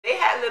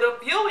little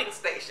viewing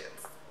stations.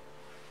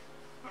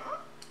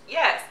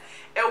 Yes,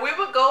 and we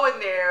would go in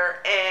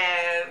there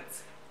and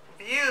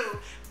view.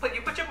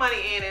 You put your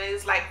money in, and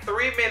it's like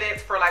 3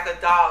 minutes for like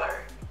 $1,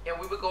 and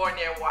we would go in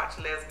there and watch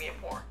lesbian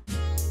porn.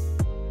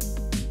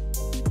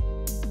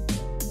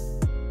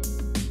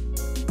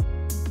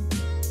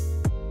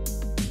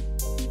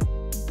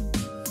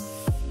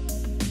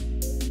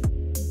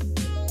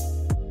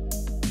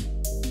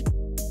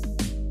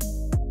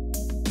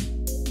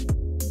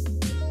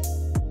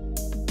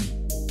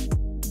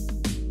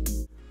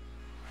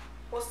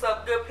 What's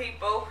up, good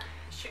people?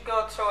 It's your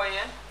girl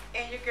Toya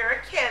and your girl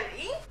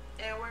Kelly,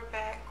 and we're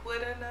back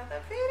with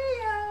another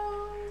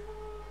video.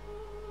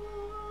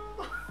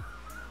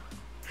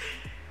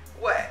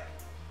 What?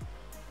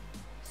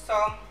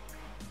 So,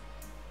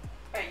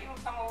 hey, you want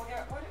some over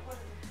here? What is it?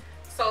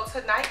 So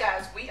tonight,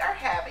 guys, we are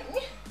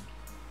having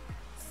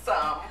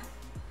some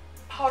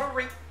Puerto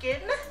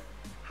Rican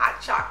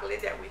hot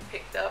chocolate that we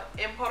picked up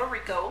in Puerto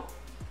Rico,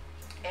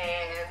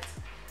 and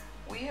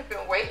we have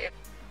been waiting.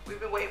 We've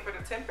been waiting for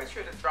the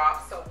temperature to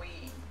drop so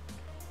we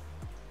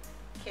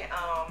can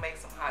make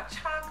some hot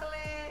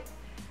chocolate,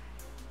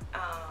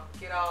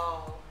 get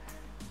all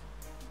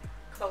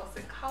close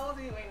and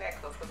cozy. We ain't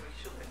that close because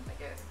we're shooting, I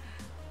guess.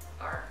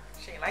 Or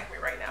she ain't like me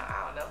right now,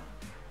 I don't know.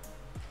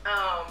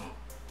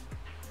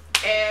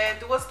 And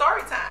do a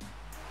story time.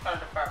 In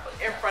front of the fireplace.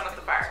 In front of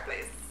the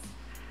fireplace.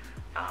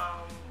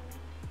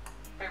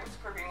 What's the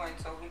Caribbean one?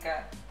 So we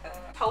got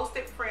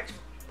toasted French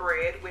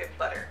bread with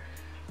butter.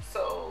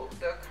 So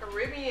the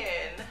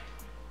Caribbean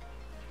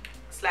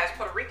 /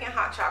 Puerto Rican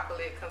hot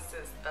chocolate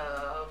consists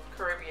of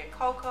Caribbean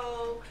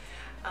cocoa,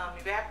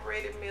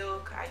 evaporated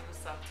milk. I use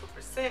some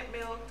 2%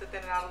 milk to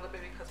thin it out a little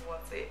bit because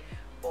once it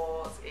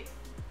boils,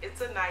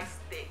 it's a nice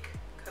thick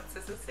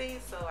consistency.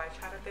 So I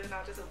try to thin it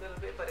out just a little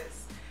bit, but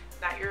it's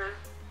not your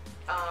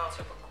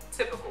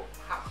typical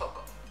hot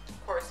cocoa.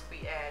 Of course,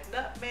 we add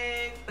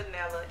nutmeg,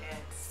 vanilla, and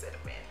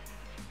cinnamon.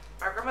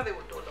 My grandmother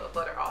would do a little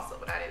butter also,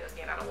 but I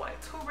don't want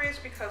it too rich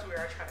because we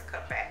are trying to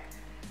cut back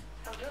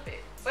a little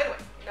bit. So anyway,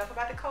 enough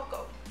about the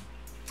cocoa.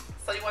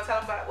 So you want to tell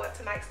them about what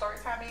tonight's story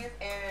time is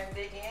and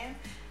dig in?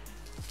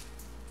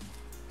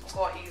 I'm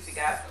going easy,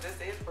 guys. So this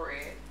is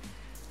bread,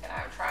 and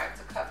I'm trying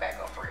to cut back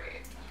on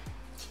bread.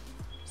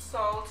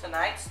 So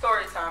tonight's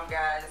story time,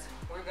 guys,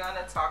 we're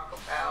gonna talk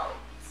about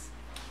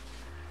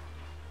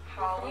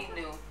how we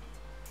knew.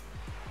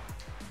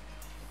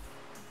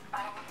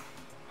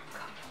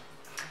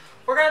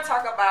 We're gonna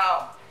talk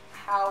about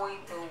how we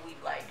knew we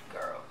liked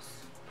girls.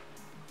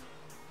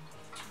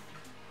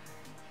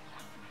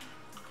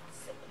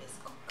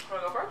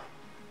 Want to go first?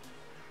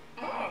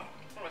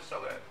 It's so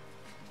good.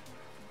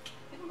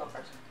 You can go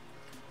first.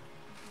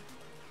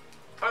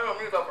 I want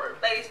me to go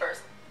first. Ladies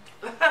first.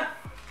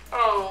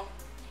 Oh.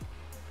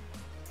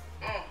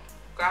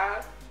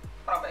 God.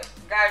 Hold on, babe.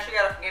 Guys, you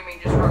gotta forgive me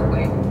just real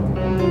quick.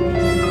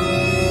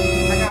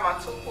 I got my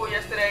tooth pulled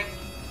yesterday.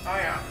 Oh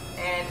yeah.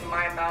 And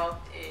my mouth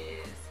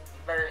is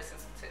very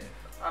sensitive.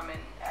 I'm in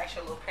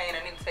actual little pain.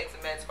 I need to take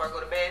some meds before I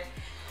go to bed.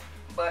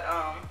 But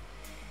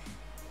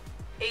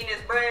eating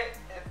this bread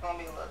is gonna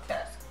be a little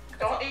task.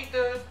 Don't eat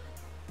the.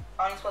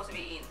 I'm supposed to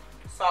be eating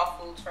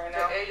soft foods right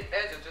now. The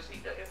edges, just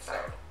eat the inside.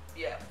 So,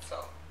 yeah,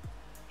 so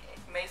it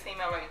may seem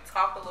I may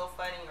talk a little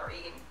funny or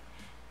eating.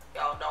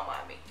 Y'all don't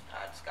mind me.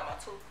 I just got my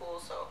tooth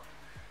pulled, so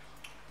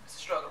it's a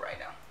struggle right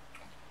now.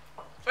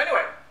 So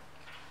anyway,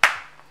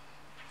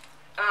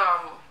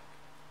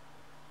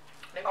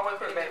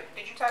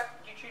 Did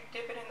you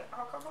dip it in the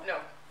hot cocoa? No.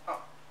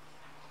 Oh.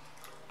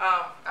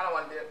 I don't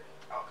want to dip.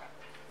 Okay.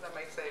 That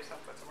may save some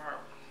for tomorrow.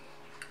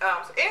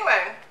 So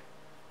anyway,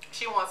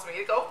 she wants me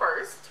to go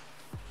first.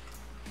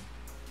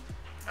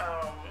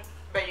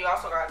 But you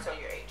also gotta tell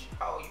your age,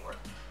 how old you were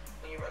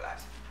when you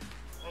realized.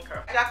 Okay.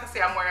 As y'all can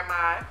see, I'm wearing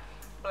my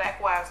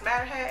Black Lives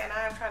Matter hat, and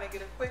I am trying to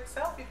get a quick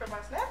selfie for my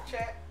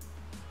Snapchat.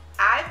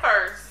 I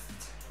first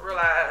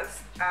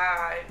realized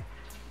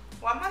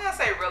well, I'm not gonna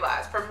say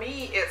realize. For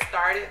me, it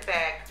started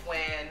back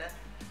when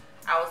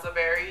I was a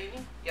very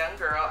young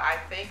girl. I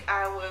think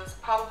I was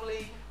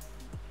probably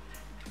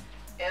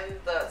in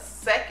the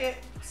second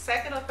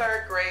or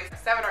third grade,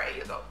 7 or 8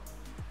 years old.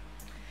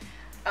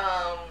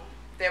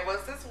 There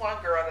was this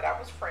one girl that I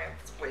was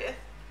friends with,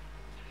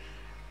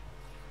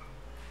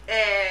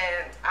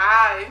 and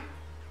I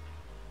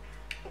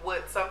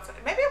would sometimes,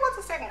 maybe it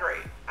was the 2nd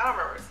grade, I don't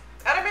remember.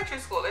 Elementary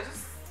school, it's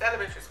just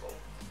elementary school.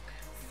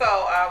 So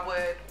I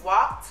would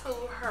walk to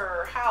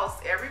her house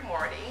every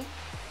morning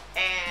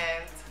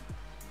and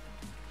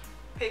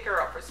pick her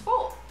up for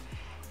school.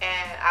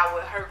 And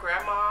her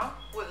grandma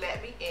would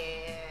let me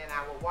in, and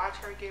I would watch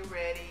her get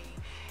ready.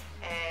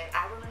 And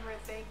I remember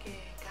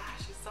thinking,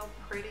 gosh, she's so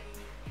pretty,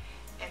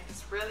 and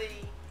just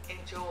really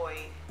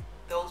enjoyed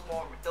those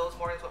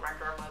mornings with my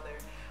grandmother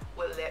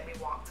would let me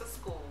walk to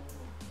school,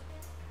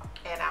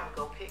 and I would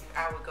go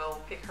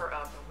pick her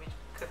up, and we'd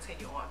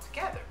continue on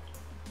together.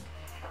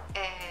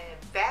 And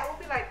that would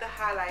be like the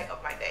highlight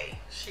of my day.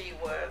 She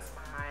was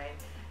my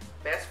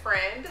best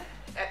friend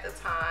at the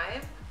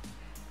time.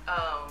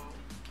 I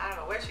don't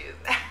know where she is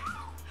now.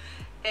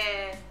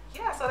 And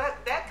yeah, so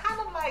that kind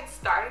of like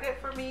started it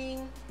for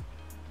me.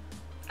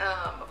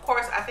 Of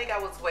course, I think I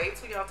was way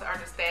too young to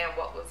understand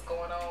what was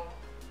going on,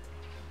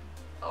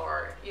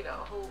 or you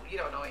know, who you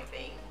don't know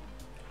anything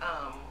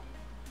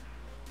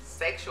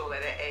sexual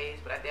at that age.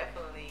 But I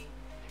definitely,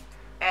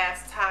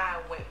 as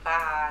time went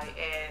by,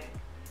 and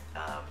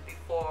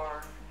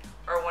before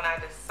or when I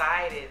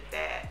decided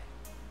that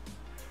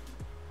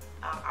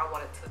I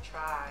wanted to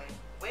try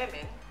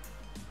women,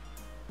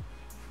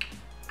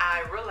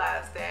 I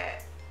realized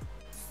that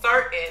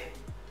certain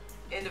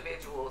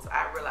individuals,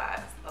 I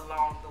realized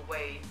along the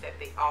way that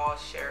they all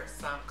share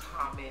some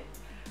common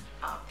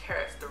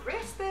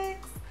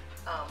characteristics,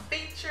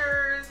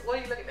 features. What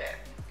are you looking at?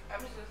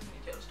 I'm just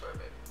listening to your story,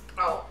 baby.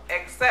 Oh,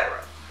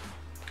 etc.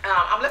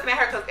 I'm looking at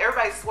her because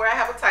everybody swear I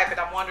have a type, and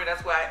I'm wondering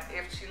that's why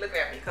if she's looking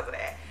at me because of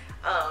that.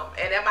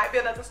 And that might be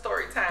another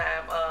story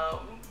time.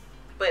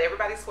 But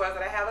everybody swears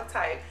that I have a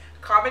type.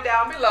 Comment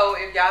down below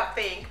if y'all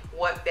think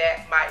what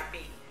that might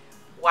be.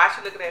 Why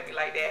she looking at me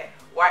like that?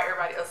 Why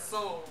everybody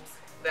assumes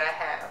that I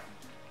have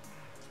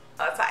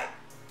a type?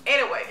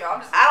 Anyway,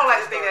 I don't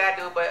like to think that I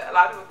do, but a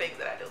lot of people think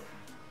that I do.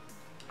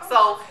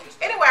 So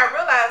anyway, I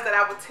realized that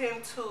I would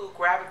tend to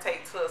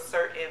gravitate to a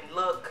certain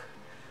look.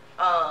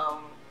 A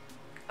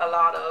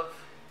lot of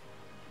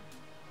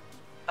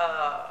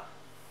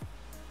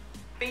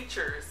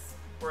features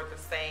were the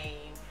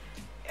same.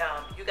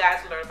 You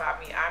guys learn about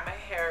me. I'm a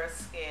hair,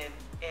 skin,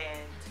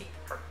 and teeth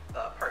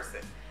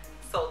person.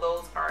 So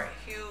those are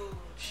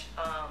huge.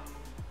 I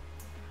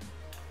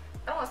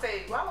don't want to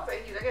say. Well, I don't want to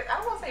say huge. I guess I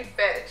don't want to say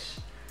fetish,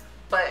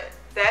 but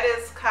that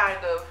is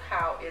kind of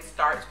how it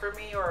starts for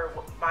me, or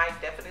my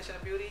definition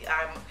of beauty.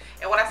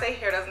 And when I say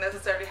hair, doesn't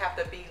necessarily have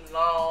to be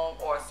long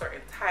or a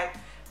certain type.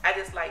 I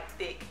just like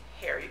thick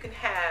hair. You can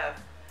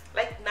have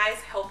like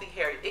nice, healthy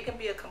hair. It can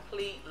be a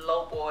complete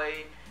low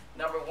boy,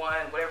 number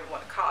one, whatever you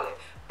want to call it.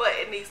 But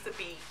it needs to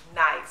be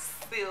nice,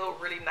 still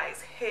really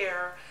nice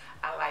hair.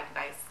 I like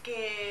nice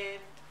skin,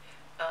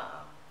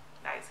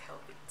 nice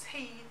healthy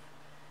teeth,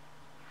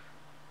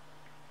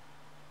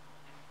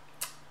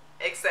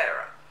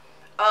 etc.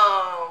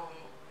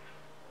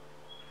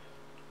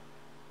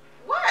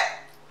 What?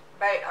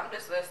 Babe, I'm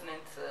just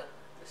listening to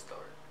the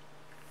story.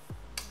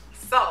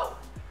 So,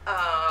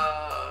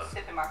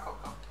 sipping my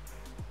cocoa.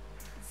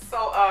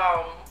 So,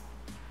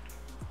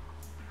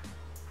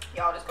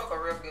 y'all, this cocoa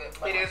real good.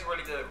 It is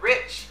really good.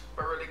 Rich,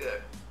 but really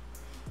good.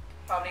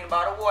 Probably need a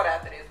bottle of water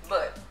after this,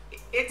 but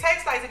it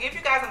tastes like, to give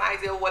you guys an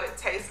idea of what it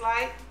tastes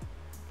like,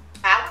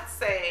 I would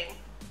say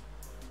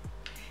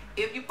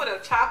if you put a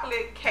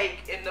chocolate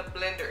cake in the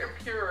blender and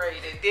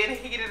pureed it, then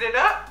heated it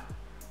up.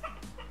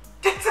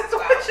 This is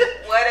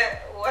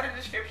what a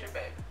description,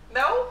 baby.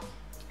 No?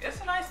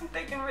 It's nice and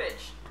thick and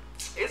rich.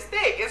 It's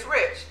thick, it's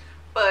rich,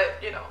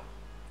 but you know,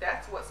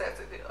 that's what sets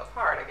it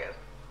apart, I guess.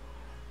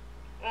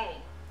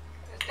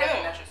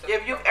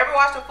 If you've ever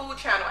watched a food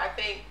channel, I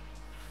think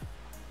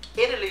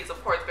Italy's,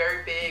 of course,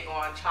 very big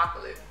on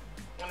chocolate.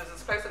 And there's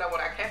this place that I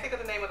went. I can't think of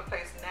the name of the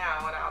place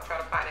now, and I'll try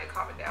to find it and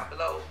comment down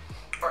below,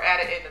 or add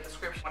it in the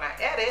description when I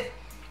edit.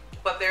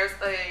 But there's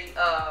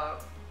a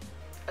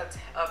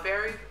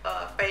very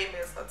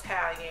famous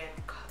Italian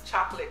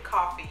chocolate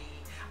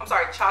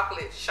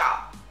chocolate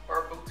shop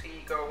or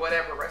boutique or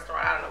whatever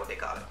restaurant. I don't know what they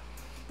call it.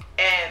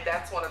 And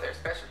that's one of their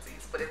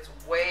specialties, but it's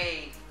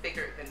way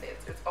bigger than this.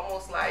 It's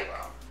almost like,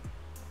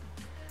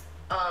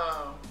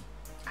 I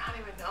don't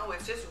even know.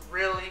 It's just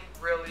really,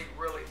 really,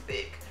 really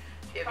thick.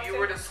 If you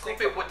were to scoop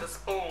it with a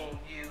spoon,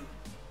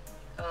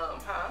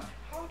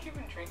 How would you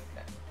even drink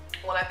that?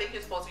 Well, I think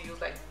you're supposed to use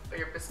like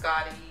your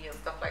biscotti and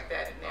stuff like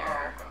that in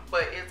there. Oh, okay.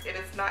 But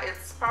it's not.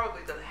 It's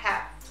probably the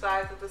half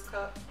size of this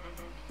cup.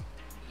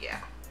 Yeah.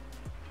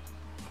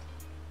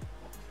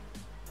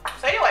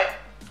 So anyway,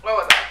 where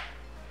was I?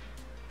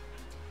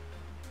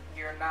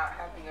 You're not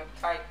having a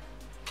type.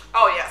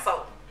 Oh yeah.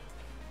 So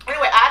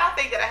anyway, I don't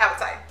think that I have a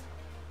type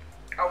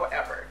or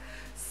whatever.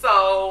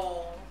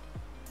 So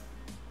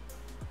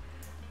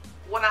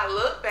when I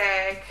look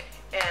back,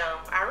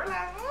 I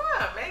realized,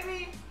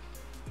 maybe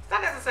it's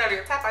not necessarily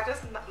a type. I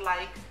just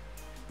like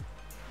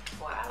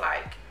what I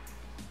like.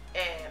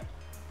 And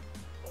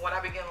when I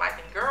began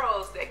liking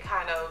girls, that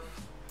kind of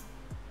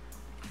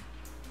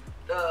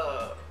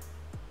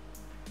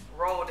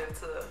rolled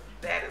into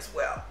that as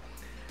well.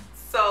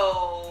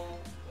 So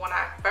when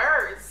I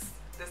first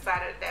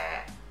decided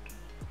that,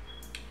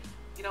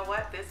 you know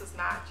what, this is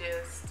not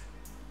just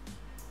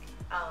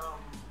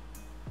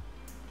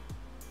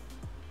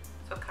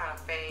some kind of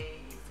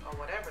phase or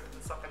whatever.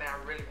 This is something that I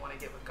really want to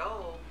give a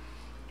go.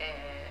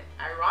 And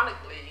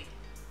ironically,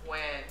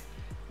 when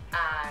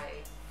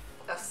I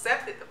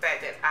accepted the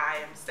fact that I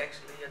am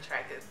sexually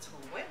attracted to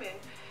women,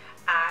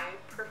 I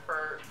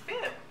preferred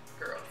femme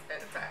girls at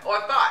the time. Or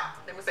thought,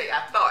 let me say,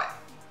 I thought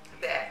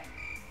that,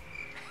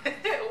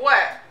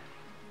 what?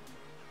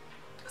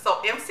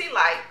 So MC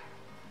Light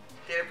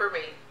did it for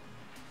me.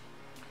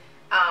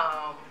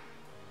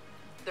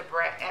 The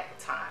brat at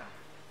the time,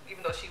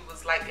 even though she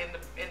was like in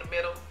the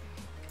middle,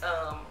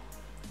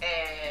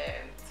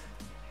 and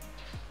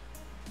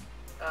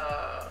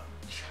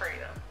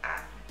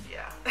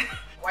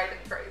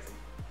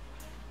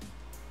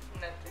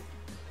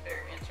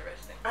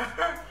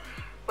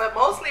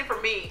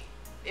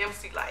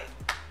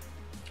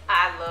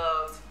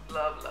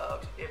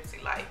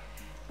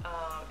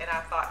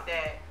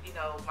that, you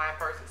know, my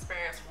first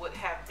experience would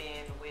have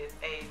been with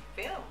a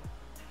film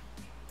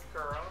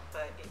girl,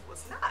 but it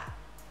was not.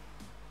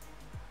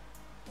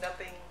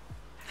 Nothing,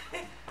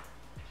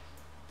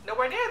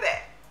 nowhere near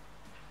that.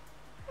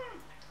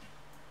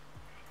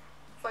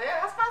 So yeah,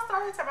 that's my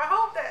story time. I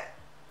hope that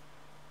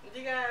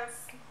you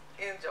guys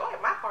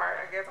enjoyed my part.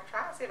 I guess I'm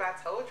trying to see if I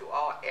told you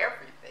all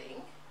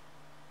everything.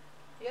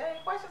 You got any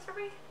questions for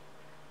me?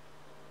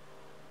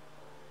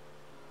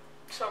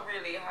 So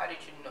really, how did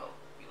you know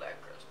you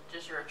like girls?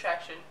 Just your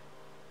attraction?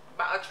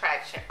 My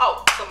attraction.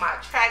 Oh, so my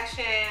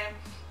attraction,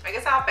 I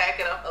guess I'll back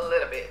it up a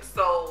little bit.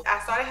 So I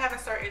started having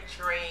certain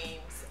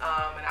dreams,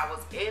 and I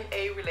was in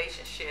a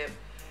relationship,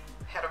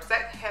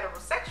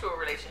 heterosexual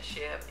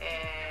relationship,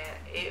 and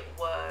it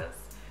was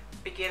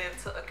beginning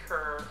to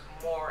occur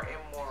more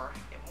and more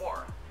and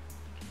more.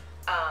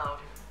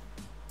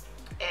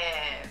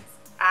 And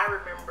I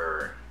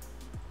remember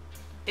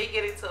it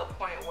getting to a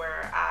point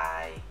where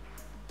I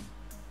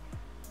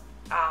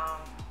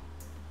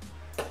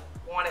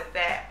wanted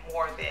that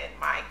more than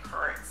my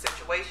current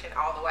situation,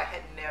 although I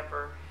had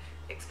never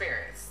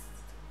experienced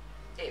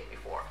it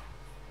before.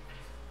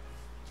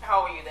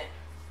 How old were you then?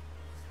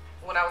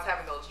 When I was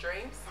having those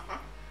dreams,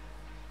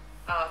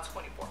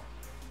 24.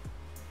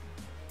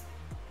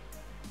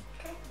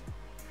 Okay.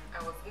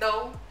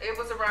 It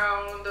was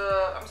around,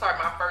 I'm sorry,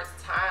 my first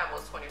time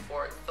was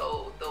 24,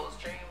 so those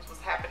dreams was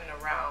happening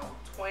around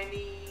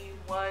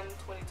 21,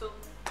 22.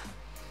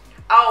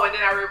 Oh, and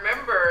then I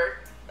remember,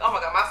 oh my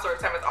God, my story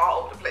time is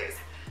all over the place.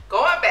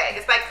 Going back,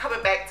 it's like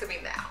coming back to me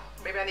now.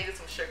 Maybe I needed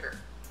some sugar.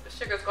 The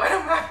sugar's going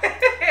in my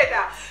head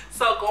now.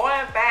 So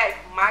going back,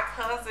 my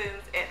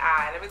cousins and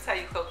I, let me tell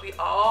you, because we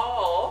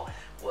all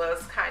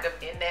was kind of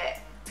in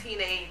that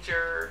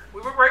teenager,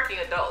 we were working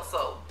adults,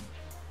 so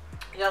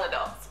young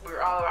adults. We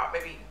were all about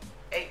maybe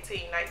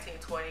 18, 19,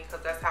 20,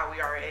 because that's how we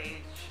are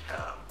age.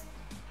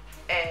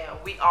 And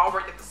we all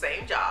worked at the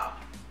same job.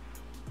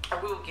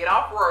 And we would get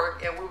off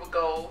work and we would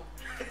go,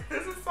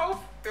 this is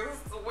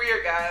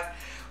weird, guys.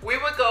 We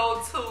would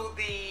go to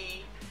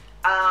the,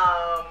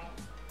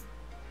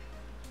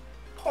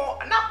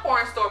 not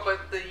porn store,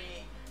 but the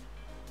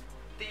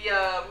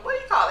what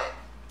do you call it?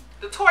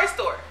 The toy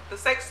store, the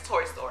sex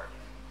toy store.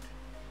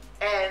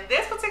 And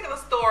this particular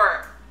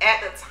store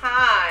at the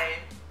time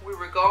we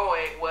were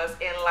going was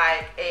in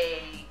like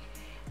a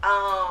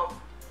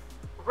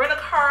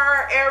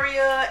rent-a-car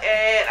area,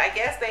 and I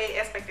guess they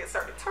expected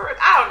certain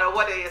tourists. I don't know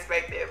what they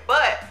expected,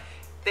 but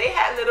they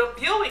had little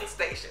viewing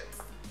stations.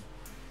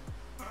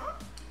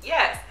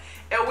 Yes,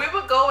 and we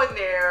would go in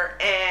there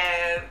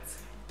and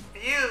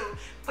you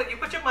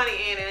put your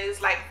money in, and it's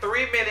like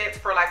 3 minutes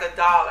for like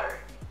 $1,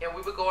 and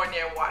we would go in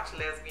there and watch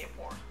lesbian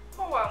porn.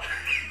 Oh wow.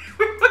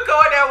 We would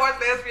go in there and watch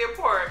lesbian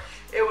porn.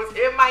 It was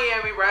in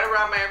Miami, right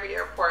around Miami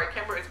Airport. I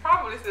can't remember, it's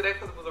probably still there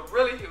because it was a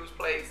really huge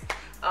place.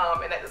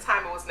 And at the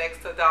time it was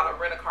next to Dollar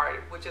Rent-A-Car,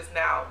 which is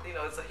now, you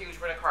know, it's a huge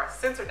rent-a-car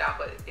center now,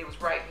 but it was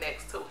right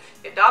next to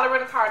it. Dollar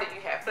Rent-A-Car, then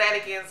you have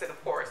Flanagan's, and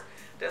of course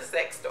the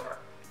sex store.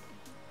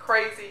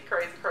 Crazy,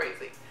 crazy,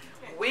 crazy.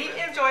 We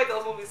enjoyed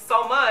those movies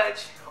so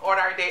much. On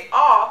our day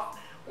off,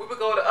 we would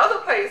go to other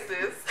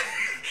places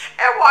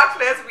and watch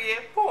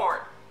lesbian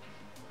porn.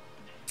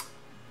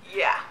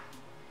 Yeah.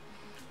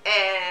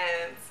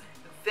 And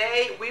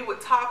we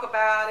would talk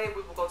about it.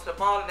 We would go to the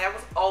mall, and that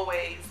was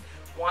always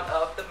one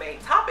of the main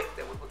topics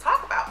that we would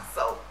talk about.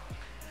 So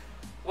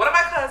one of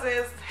my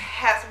cousins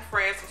had some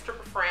friends, some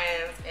stripper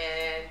friends,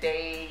 and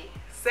they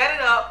set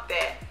it up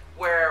that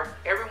where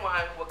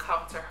everyone would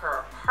come to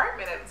her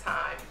apartment at the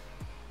time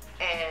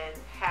and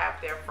have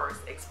their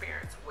first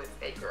experience with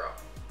a girl.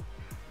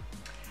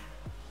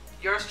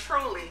 Yours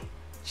truly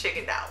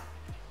chickened out.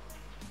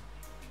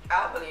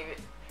 I believe it.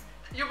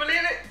 You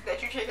believe it?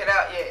 That you chickened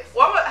out, yes.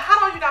 Well,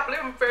 how do you not believe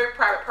I'm a very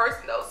private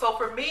person though? So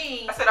for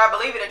me, I said I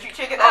believe it that you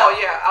chickened out. Oh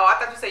yeah. Oh, I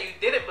thought you said you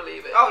didn't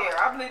believe it. Oh yeah,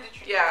 I believe that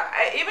you. Yeah.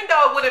 Even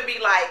though it wouldn't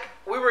be like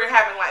we weren't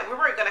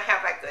gonna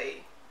have like a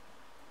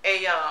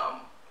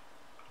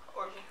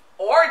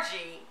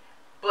orgy,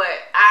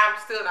 but I'm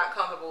still not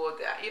comfortable with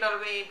that. You know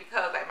what I mean?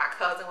 Because like my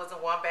cousin was in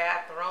one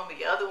bathroom,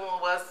 the other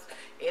one was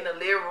in the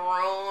living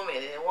room,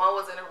 and then one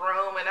was in the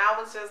room, and I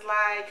was just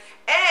like,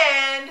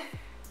 and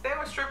they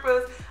were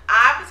strippers.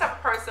 I'm the type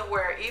of person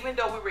where even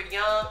though we were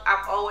young,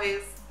 I've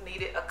always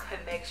needed a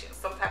connection,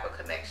 some type of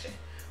connection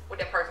with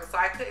that person. So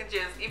I couldn't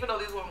just, even though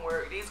these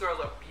girls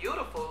are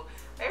beautiful,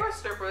 they were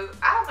strippers.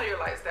 I don't know your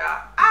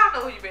lifestyle. I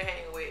don't know who you've been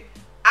hanging with.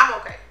 I'm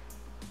okay.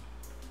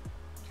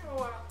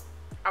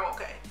 I'm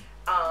okay.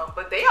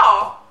 But they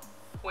all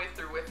went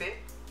through with it.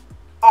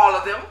 All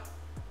of them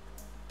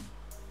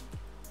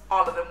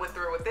went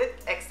through with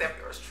it, except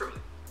yours truly.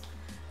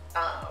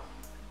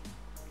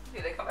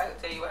 Did they come back and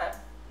tell you what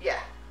happened? Yeah,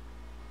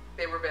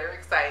 they were very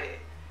excited,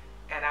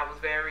 and I was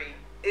very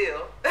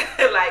ill,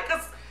 like,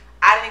 cause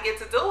I didn't get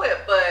to do it,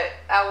 but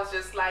I was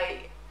just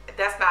like,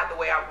 that's not the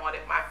way I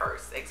wanted my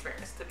first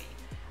experience to be.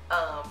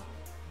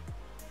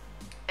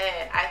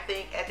 And I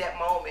think at that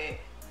moment,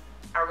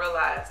 I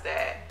realized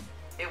that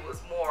it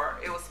was more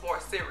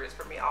serious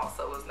for me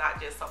also. It was not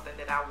just something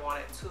that I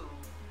wanted to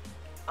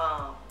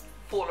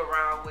fool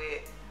around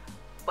with,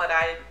 but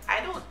I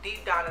knew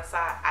deep down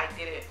inside I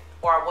didn't,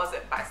 or I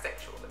wasn't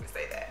bisexual. Let me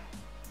say that.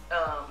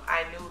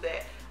 I knew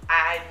that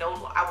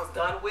I was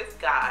done with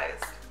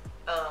guys,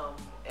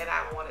 and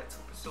I wanted to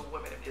pursue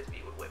women and just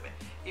be with women,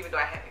 even though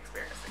I hadn't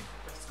experienced it,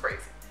 which is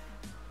crazy.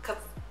 Cause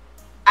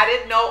I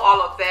didn't know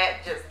all of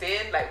that just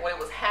then, like when it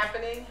was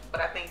happening. But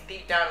I think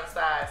deep down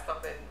inside,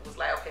 something was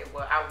like, okay,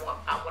 well,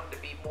 I wanted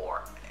to be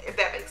more, if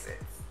that makes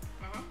sense.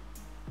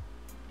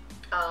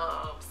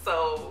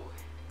 So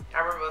I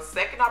remember a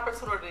second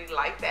opportunity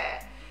like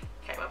that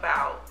came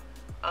about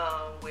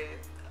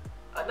with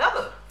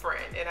another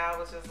friend, and I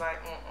was just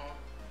like,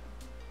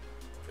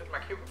 this is my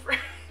Cuban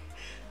friend.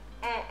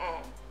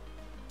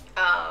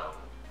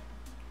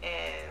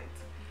 And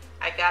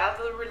I got out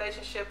of the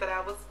relationship that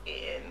I was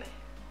in,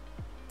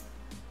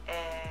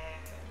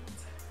 and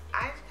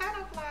I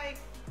kind of like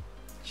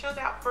chilled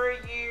out for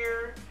a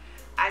year.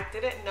 I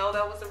didn't know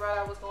that was the route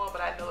I was going,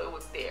 but I know it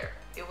was there.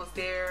 It was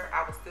there.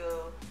 I was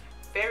still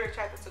very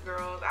attracted to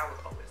girls. I was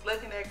always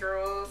looking at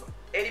girls.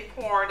 Any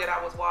porn that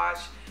I was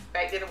watching,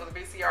 back then it was a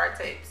VCR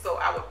tape, so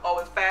I would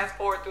always fast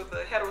forward through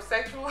the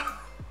heterosexual.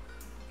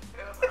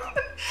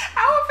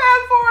 I would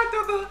fast forward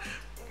through the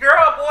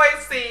girl-boy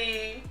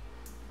scene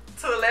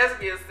to the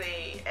lesbian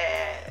scene,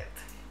 and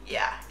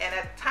yeah. And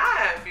at the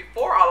time,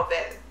 before all of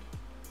that,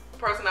 the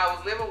person I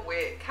was living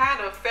with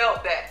kind of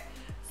felt that,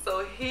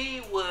 so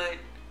he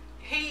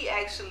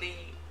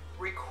actually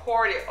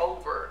recorded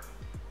over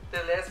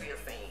the lesbian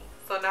scene.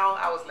 So now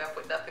I was left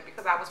with nothing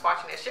because I was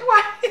watching that shit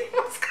while he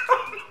was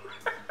coming.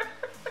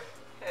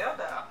 Hell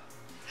no.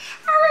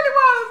 I really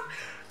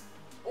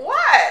was.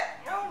 What?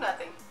 No,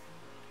 nothing.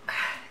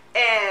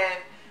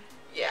 And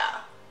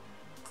yeah.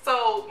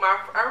 So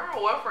I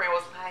remember one friend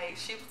was like,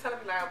 she was telling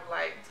me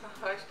like to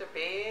hush the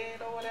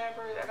bed or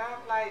whatever, and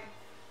I'm like,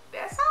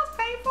 that sounds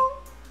painful.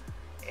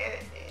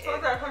 So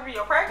is that supposed to be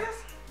your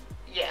practice?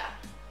 Yeah.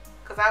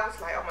 Cause I was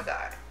like, oh my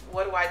God,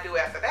 what do I do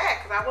after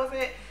that? Cause I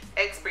wasn't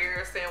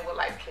experiencing with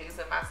like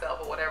pleasing myself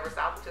or whatever, so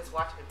I was just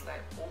watching it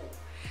like, ooh.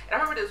 And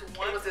I remember this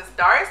one, it was this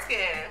dark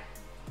skinned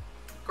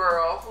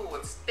girl who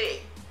was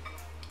thick,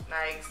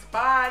 nice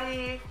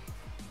body,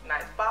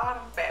 nice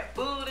bottom, fat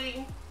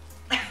booty,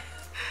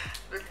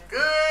 looking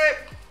good,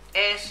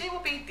 and she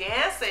would be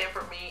dancing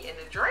for me in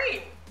the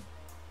dream.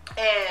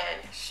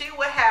 And she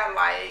would have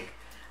like,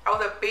 I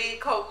was a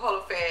big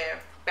Coca-Cola fan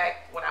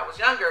back when I was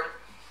younger,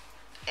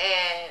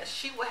 and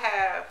she would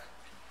have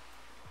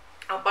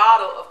a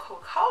bottle of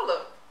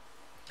Coca-Cola,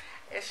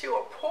 and she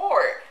would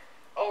pour it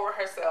over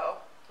herself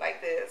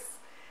like this,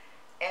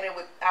 and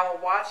I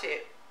would watch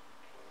it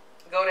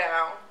go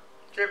down,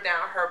 drip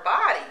down her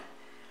body,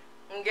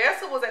 and guess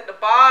who was at the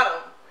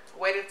bottom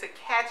waiting to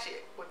catch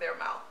it with their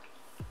mouth?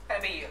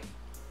 That'd be you.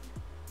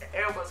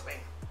 It was me.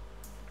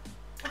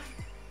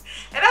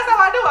 And that's how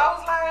I do. I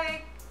was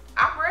like,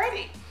 I'm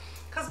ready.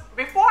 Because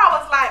before I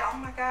was like, oh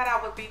my God,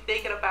 I would be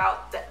thinking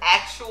about the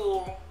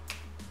actual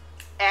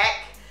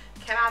act.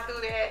 Can I do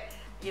that?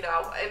 You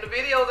know, in the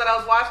videos that I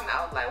was watching,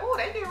 I was like, oh,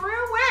 they get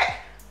real wet.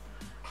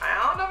 I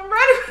don't know if I'm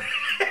ready for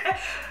that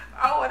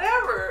or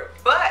whatever.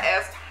 But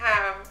as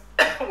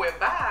time went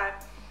by,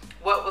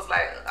 what was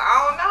like,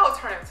 I don't know,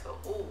 turned into,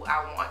 ooh,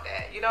 I want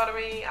that. You know what I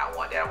mean? I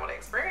want that. I want to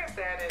experience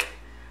that. And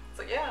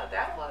so yeah,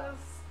 that was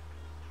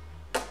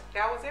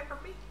it for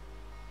me.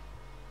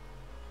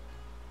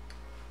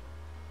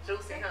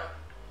 Juicy, huh?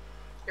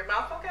 Your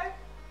mouth okay?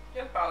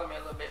 Just bother me a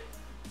little bit.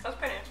 That's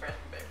pretty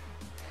interesting, babe.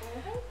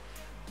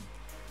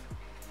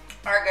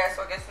 Alright guys,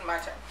 so I guess it's my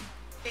turn.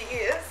 It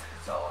is.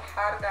 So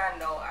how did I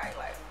know I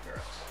like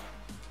girls?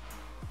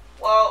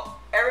 Well,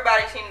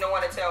 everybody seemed to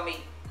want to tell me,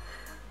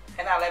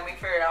 and I let me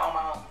figure it out on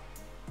my own.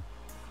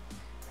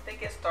 I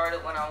think it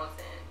started when I was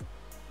in,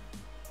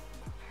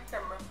 I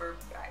can remember,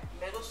 like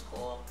middle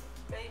school,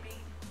 maybe.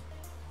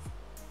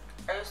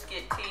 I used to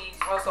get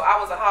teased. Oh, so I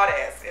was a hot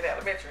ass in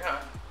elementary,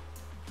 huh?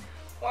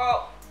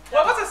 Well,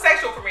 it wasn't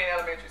sexual for me in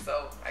elementary,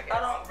 so I guess. I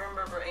don't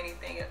remember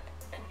anything in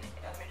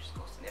elementary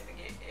school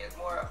significant. It's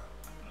more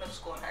middle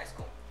school and high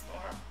school.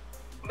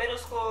 Middle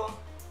school,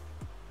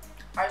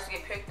 I used to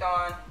get picked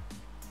on,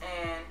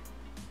 and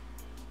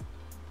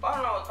I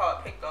don't know what to call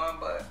it picked on,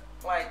 but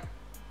like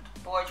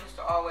boys used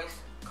to always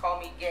call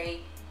me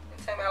gay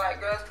and tell me I like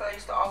girls, because I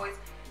used to always,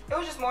 it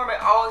was just more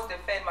about always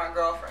defend my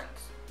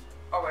girlfriends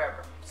or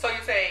whatever. So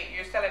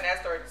you're telling that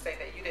story to say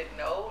that you didn't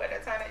know at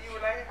that time that you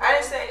were like? I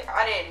didn't say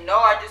I didn't know,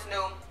 I just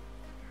knew.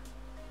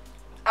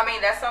 I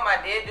mean, that's something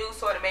I did do,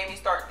 so it made me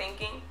start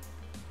thinking.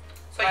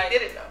 So like, you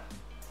didn't know?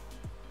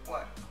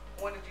 What?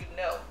 When did you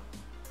know?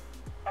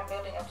 I'm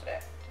building up to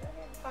that.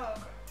 Oh,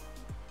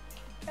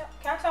 okay.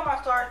 Can I tell my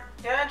story?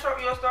 Did I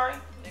interrupt your story?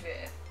 You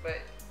didn't, but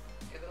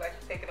it looked like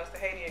you're taking us to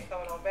Haiti and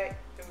coming on back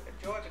to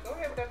Georgia. Go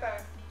ahead with that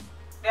time.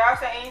 Did I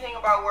say anything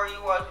about where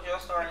you was with your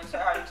story and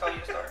how you told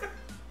your story?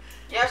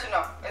 Yes or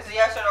no? It's a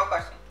yes or no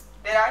question.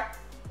 Did I?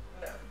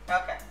 No.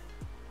 Okay.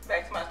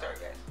 Back to my story,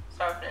 guys.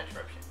 Sorry for the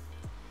interruption.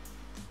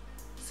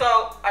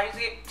 So, I used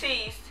to get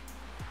teased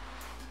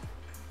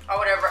or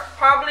whatever.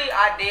 Probably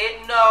I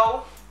did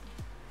know,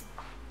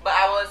 but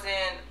I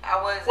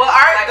I was. Well, all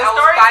right. Like, the I was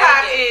story time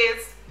fighting it.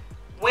 is,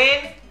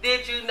 when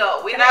did you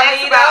know? We Can didn't I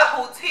ask lead about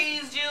up? who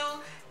teased you.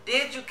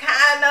 Did you kind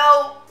of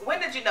know? When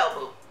did you know,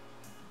 boo?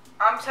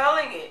 I'm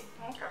telling it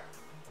Okay.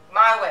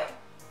 my way.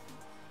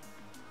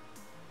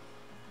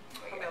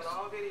 It'll be a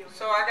long video.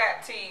 So I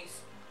got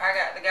teased. I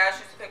got the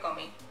guys used to pick on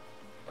me.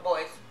 The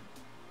boys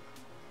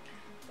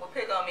would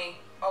pick on me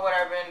or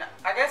whatever. And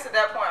I guess at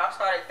that point I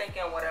started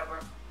thinking whatever.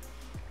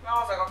 And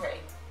I was like, okay,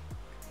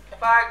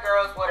 if I had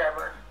girls,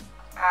 whatever.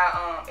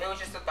 It was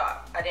just a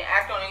thought. I didn't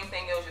act on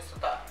anything. It was just a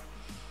thought.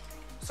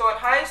 So in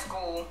high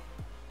school,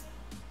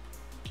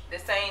 the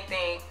same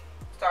thing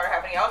started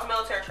happening. I was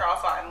military trial,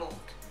 so I moved.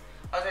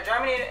 I was in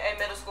Germany in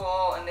middle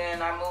school, and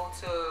then I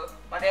moved to,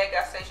 my dad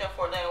got stationed in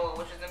Fort Leonard,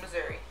 which is in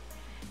Missouri.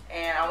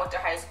 And I went to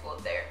high school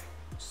there.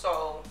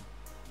 So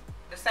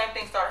the same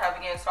thing started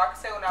happening again. So I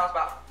could say when I was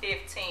about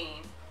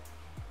 15,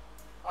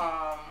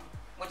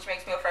 which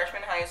makes me a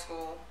freshman in high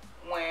school,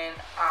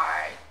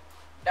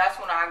 that's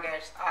when I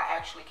guess I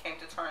actually came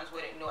to terms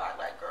with it and knew I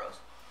liked girls.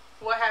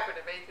 What happened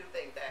to make you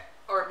think that?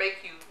 Or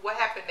what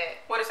happened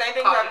that? Well, the same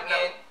thing happened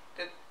again.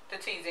 The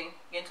teasing,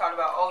 getting talked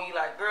about, oh, you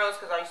like girls,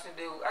 because I used to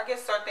do, I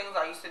guess certain things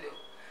I used to do.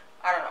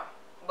 I don't know.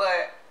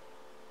 But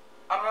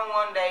I remember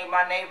one day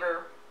my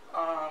neighbor's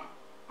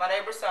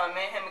son,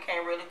 me and him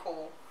became really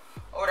cool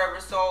or whatever.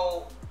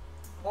 So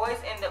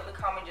boys end up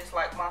becoming just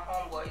like my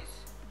homeboys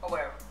or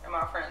whatever, and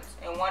my friends.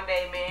 And one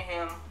day me and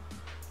him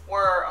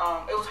were,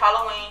 it was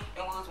Halloween,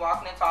 and we was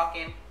walking and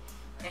talking,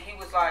 and he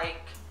was like,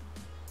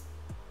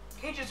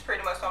 he just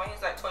pretty much told me,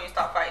 he's like, Toya,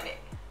 stop fighting it.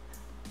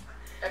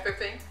 At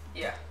 15?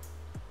 Yeah.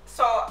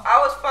 So I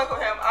was fucking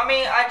with him. I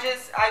mean, I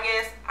guess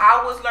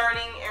I was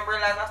learning and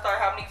realized I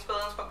started having these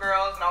feelings for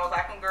girls, and I was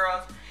liking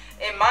girls.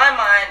 In my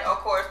mind, of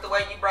course, the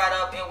way you brought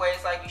up in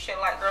ways like you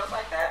shouldn't like girls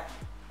like that.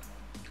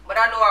 But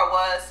I knew I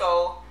was,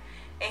 so,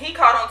 and he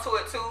caught on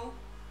to it too.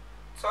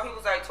 So he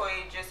was like,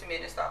 Toya, just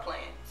admit it, stop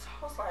playing. So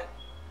I was like,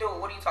 dude,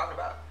 what are you talking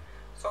about?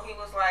 So he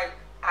was like,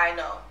 I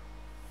know.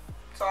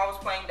 So I was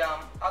playing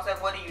dumb. I was like,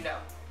 what do you know?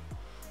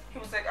 He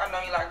was like, I know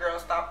you like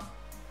girls, stop.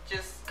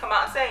 Just come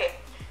out and say it.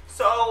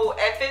 So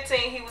at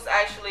 15, he was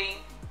actually,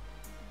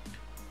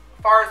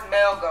 as far as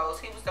male goes,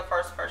 he was the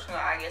first person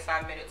I guess I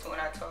admitted to, and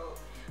I told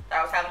that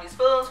I was having these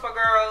feelings for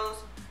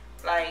girls,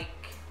 like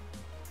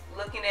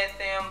looking at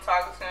them,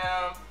 talking to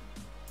them,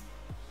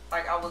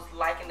 like I was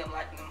liking them,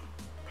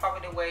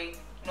 probably the way,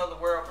 you know, the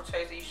world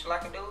portrays that you should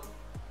like a dude.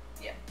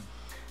 Yeah.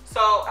 So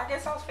I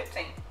guess I was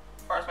 15,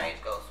 as far as my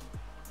age goes.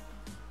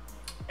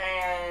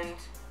 And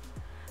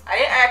I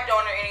didn't act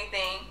on or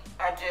anything.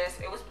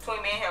 It was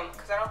between me and him,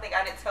 because I don't think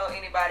I didn't tell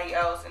anybody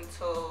else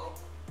until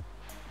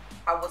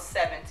I was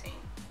 17.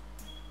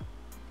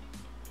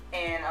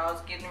 And I was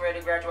getting ready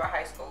to graduate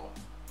high school.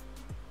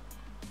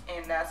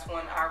 And that's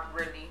when I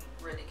really,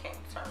 really came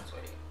to terms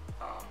with it.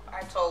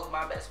 I told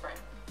my best friend,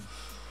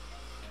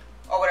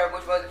 or whatever,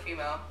 which was a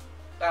female,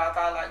 that I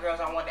thought I liked girls,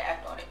 I wanted to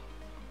act on it.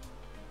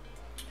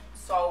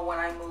 So when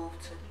I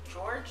moved to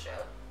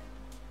Georgia,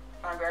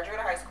 when I graduated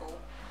high school,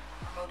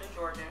 I moved to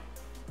Georgia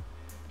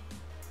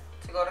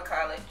to go to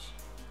college.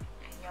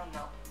 And y'all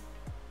know,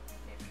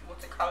 if you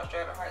went to college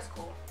straight out of high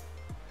school,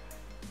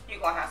 you're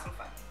gonna have some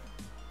fun.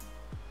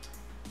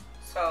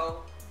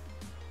 So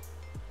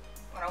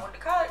when I went to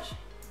college,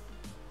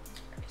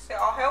 they said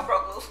all hell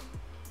broke loose.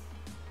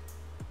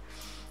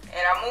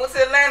 And I moved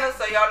to Atlanta,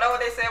 so y'all know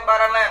what they say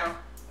about Atlanta.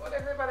 What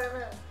they say about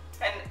Atlanta?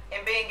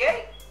 And being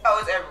gay, oh,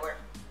 it's everywhere.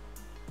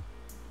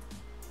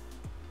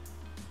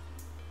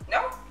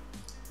 No?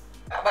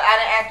 But I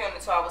didn't act on it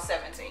until I was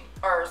 17.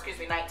 Or, excuse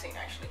me, 19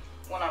 actually.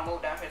 When I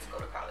moved down here to go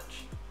to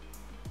college.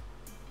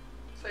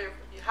 So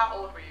how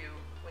old were you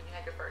when you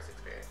had your first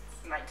experience?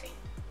 19.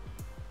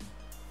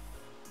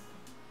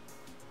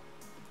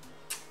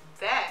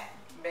 That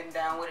Been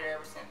down with it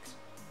ever since.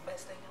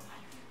 Best thing in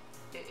life.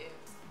 it is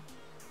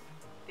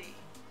the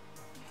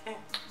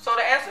So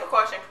to answer the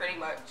question, pretty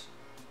much,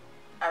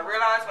 I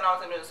realized when I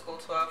was in middle school,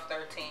 12,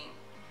 13,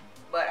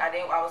 but I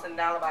was in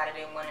denial about it, I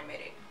didn't want to admit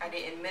it. I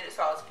didn't admit it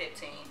until I was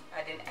 15.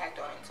 I didn't act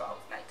on it until I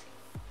was 19.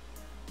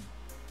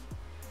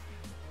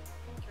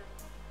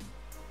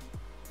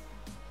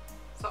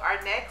 So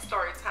our next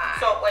story time.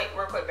 So wait,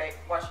 real quick, babe,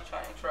 while she's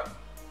trying to interrupt.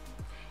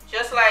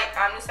 Just like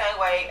I'm the same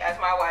way as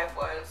my wife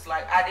was,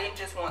 like I didn't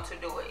just want to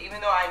do it.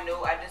 Even though I knew,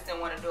 I just didn't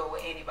want to do it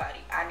with anybody.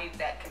 I needed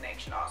that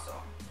connection also.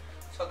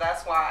 So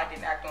that's why I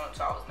didn't act on it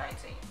until I was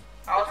 19.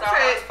 I was out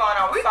having fun,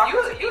 I was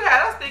talking to you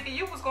had us thinking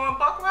you was going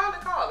buck around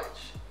in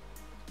college.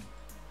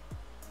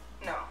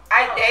 No.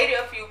 I dated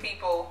a few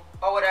people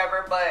or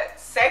whatever, but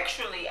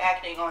sexually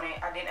acting on it,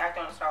 I didn't act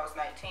on it until I was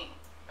 19.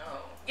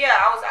 Oh. Yeah,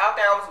 I was out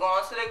there, I was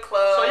going to the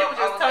club. So you were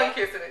just tongue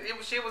kissing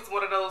it. She was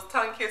one of those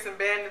tongue kissing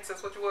bandits.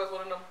 That's what you was,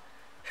 one of them.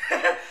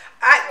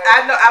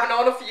 I've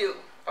known a few.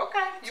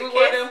 Okay. You was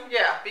one of them?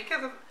 Yeah,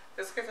 because of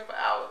just kissing for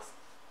hours.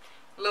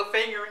 A little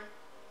fingering.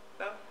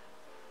 No?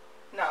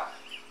 No.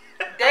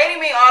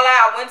 Dating me all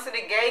out. I went to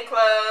the gay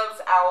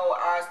clubs.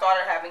 I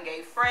started having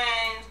gay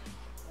friends.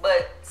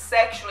 But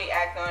sexually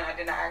acting on it, I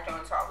did not act on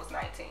it until I was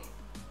 19.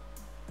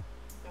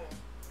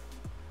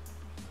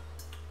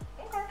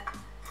 Okay.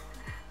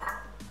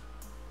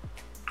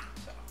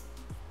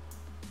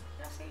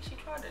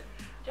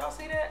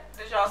 see that?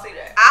 Did y'all see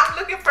that? I'm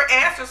looking for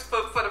answers for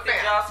the Did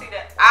fans. y'all see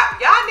that?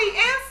 Y'all need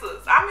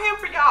answers. I'm here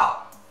for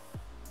y'all.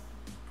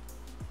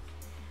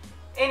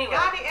 Anyway,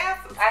 Y'all need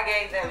answers. I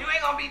gave them. You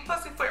ain't gonna be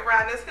pussyfoot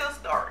around this hill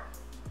story.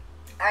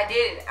 I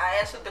did. I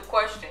answered the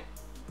question.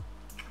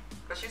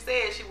 Cause she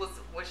said she was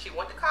when she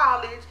went to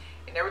college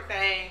and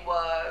everything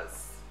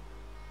was.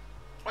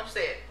 What you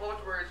said? What was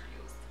the words you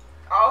used?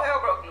 All hell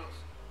broke loose.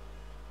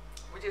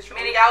 We're just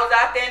Meaning I was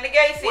out there in the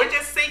gay scene. We're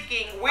just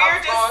seeking. I We're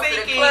was just going to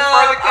the seeking club,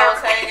 further I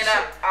was hanging clarification.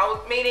 out. I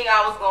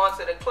was going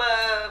to the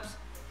clubs.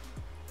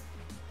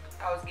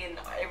 I was getting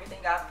everything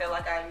I felt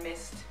like I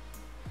missed.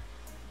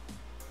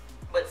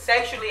 But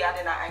sexually, I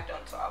did not act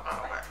until I was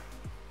Okay. like.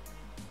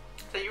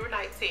 So you were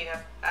 19.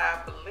 I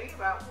believe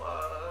I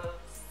was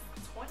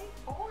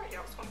 24. Yeah,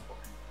 I was 24.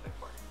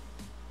 24.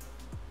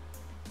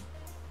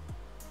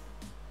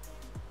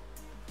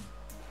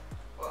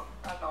 Well,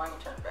 I know I ain't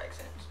turned back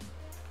since.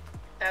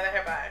 Neither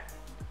have I.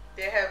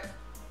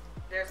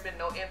 There's been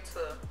no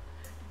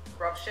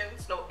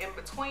interruptions, no in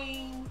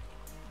between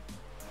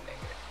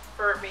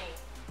for me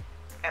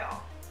at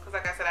all. Because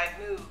like I said, I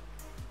knew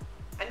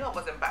I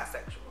wasn't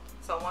bisexual.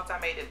 So once I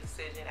made a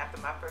decision after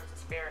my first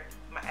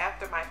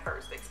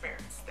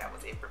experience, that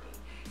was it for me.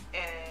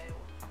 And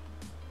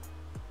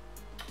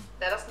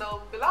let us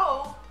know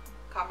below,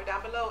 comment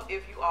down below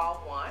if you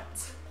all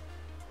want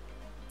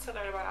to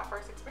learn about our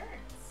first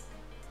experience.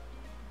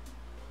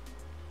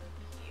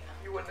 Yeah.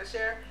 You want to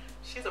share?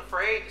 She's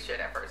afraid to share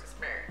that first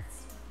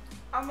experience.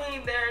 I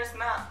mean, there's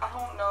not, I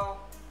don't know.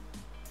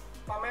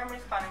 My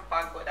memory's kind of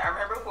foggy, but I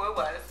remember who it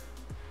was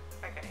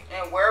Okay.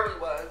 and where we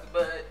was,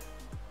 but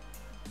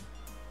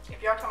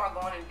if y'all talking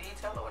about going in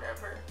detail or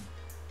whatever,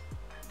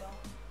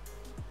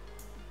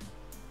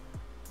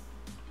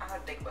 I have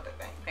to think about that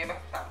thing. Maybe I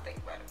have time to think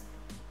about it.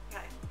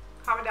 Okay.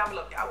 Comment down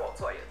below if y'all want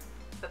Toya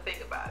to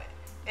think about it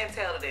and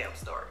tell the damn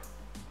story.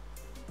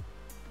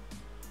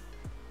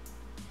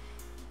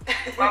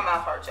 My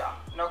mouth hurt, y'all.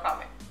 No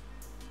comment.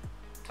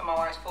 To my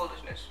wife's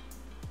foolishness.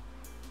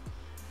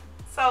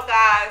 So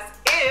guys,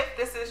 if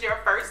this is your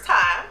first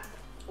time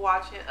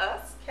watching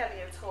us,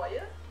 Kelly and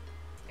Toya,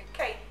 The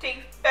KT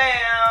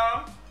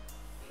fam.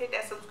 hit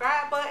that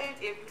subscribe button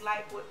if you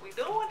like what we're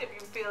doing, if you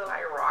feel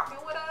like rocking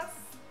with us.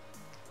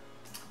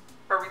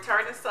 For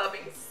returning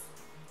subbies,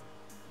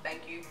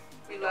 Thank you.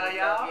 we love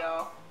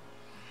y'all.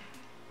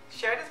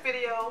 Share this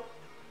video,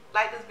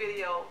 like this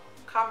video,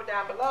 comment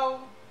down below.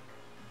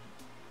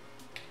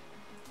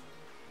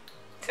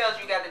 Tells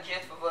you got the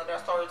gist of what our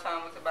story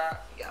time was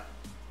about. Yep.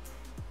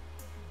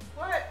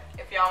 What?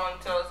 If y'all want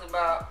to tell us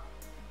about.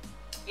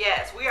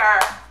 Yes, we are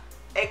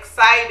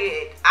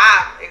excited.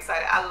 I'm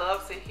excited. I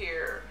love to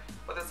hear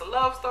whether it's a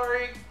love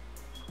story,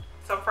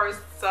 some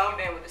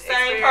been with the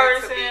same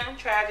experience could person.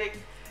 be tragic,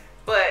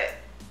 but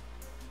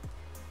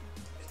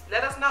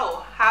let us know.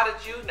 How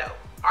did you know?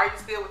 Are you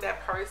still with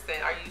that person? Did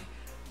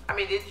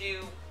you?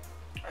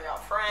 Are y'all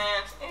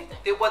friends?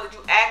 Anything. What did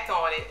you act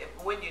on it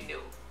when you knew?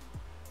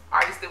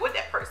 Are you still with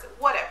that person?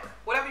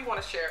 Whatever you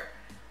want to share,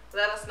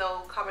 let us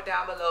know. Comment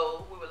down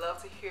below. We would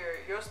love to hear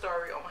your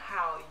story on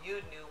how you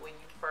knew when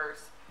you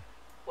first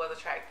was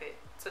attracted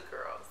to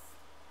girls.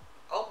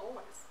 Oh,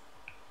 boys.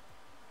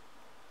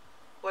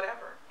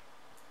 Whatever.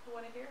 You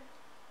want to hear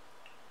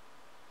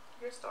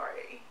your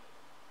story?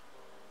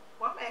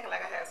 Well, I'm acting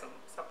like I had something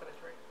to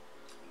drink.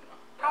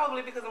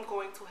 Probably because I'm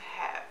going to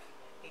have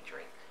a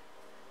drink.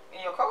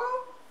 In your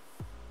cocoa?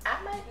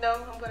 I'm going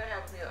to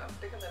have a meal. I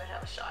think I'm going to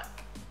have a shot.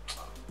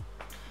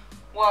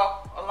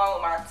 Well, along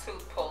with my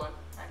tooth pulling,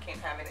 I can't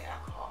have any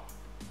alcohol.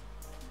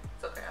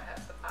 It's okay. I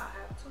have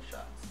 2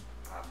 shots.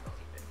 I'll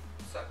believe it.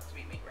 Sucks to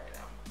be me right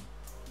now.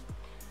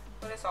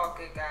 But it's all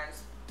good,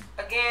 guys.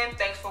 Again,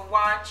 thanks for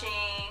watching.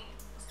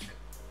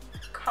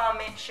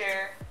 Comment,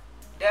 share,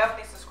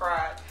 definitely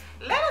subscribe.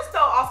 Let us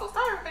know also,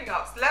 sorry for cutting you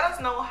off. Let us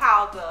know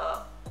how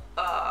the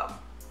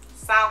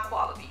sound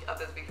quality of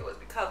this video is,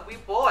 because we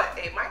bought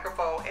a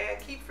microphone and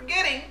keep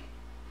forgetting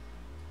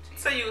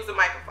to use the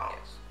microphone.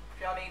 Yes.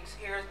 If y'all need to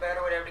hear us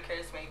better, whatever the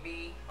case may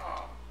be,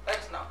 let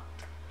us know.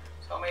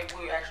 So maybe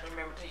we actually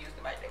remember to use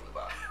the mic that we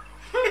bought.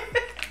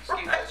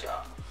 Excuse us,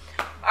 y'all.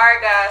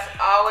 Alright guys,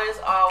 always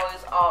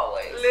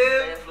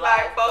Live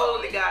life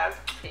boldly, guys.